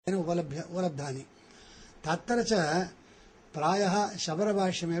उपलब्धानि तत्र च प्रायः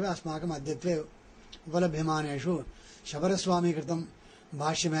शबरभाष्यमेव अस्माकम् अद्यत्वे उपलभ्यमानेषु शबरस्वामी कृतं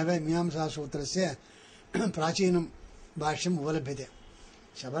भाष्यमेव मीमांसासूत्रस्य प्राचीनं भाष्यम् उपलभ्यते।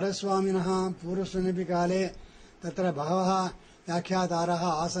 शबरस्वामिनः पूर्वस्मिन्नपि काले तत्र बहवः व्याख्यातारः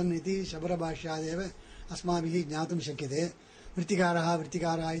आसन् इति शबरभाष्यादेव अस्माभिः ज्ञातुं शक्यते।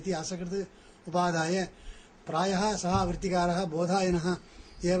 वृत्तिकारः इति असकृत् उपादाय प्रायः सः वृत्तिकारः बोधायनः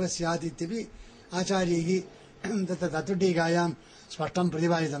एव स्यात् इत्यपि आचार्यैः तत्र तत्त्वटीकायां स्पष्टं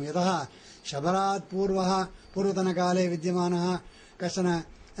प्रतिपादितं। यतः शबरात् पूर्वतनकाले विद्यमानः कश्चन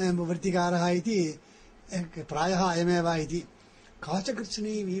वृत्तिकारः इति प्रायः अयमेव इति।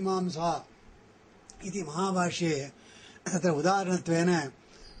 काचकृत्स्नी मीमांसा इति महाभाष्ये तत्र उदाहरणत्वेन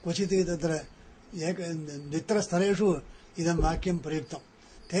क्वचित् तत्र द्वित्रस्थलेषु इदं वाक्यं प्रयुक्तं।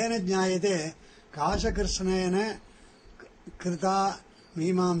 तेन ज्ञायते काशकृत्स्नेन कृता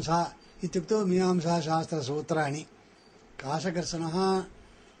मीमांसा इत्युक्तौ मीमांसाशास्त्रसूत्राणि। काशकृत्स्नः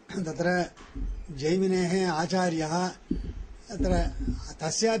तत्र जैमिनेः आचार्यः, तत्र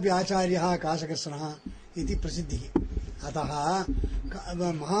तस्यापि आचार्यः काशकृत्स्नः इति प्रसिद्धिः। अतः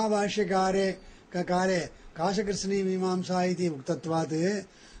महाभाष्यकारे काशकृत्स्नी मीमांसा इति उक्तत्वात्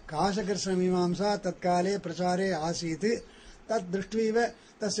काशकृत्स्नमीमांसा तत्काले प्रचारे आसीत्। तद् दृष्ट्वैव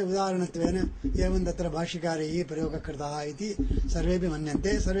तस्य उदाहरणत्वेन एवं तत्र भाष्यकारैः प्रयोगः कृतः इति सर्वेपि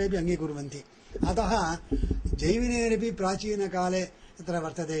मन्यन्ते, सर्वेपि अङ्गीकुर्वन्ति। अतः जैमिनेरपि प्राचीनकाले तत्र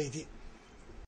वर्तते इति।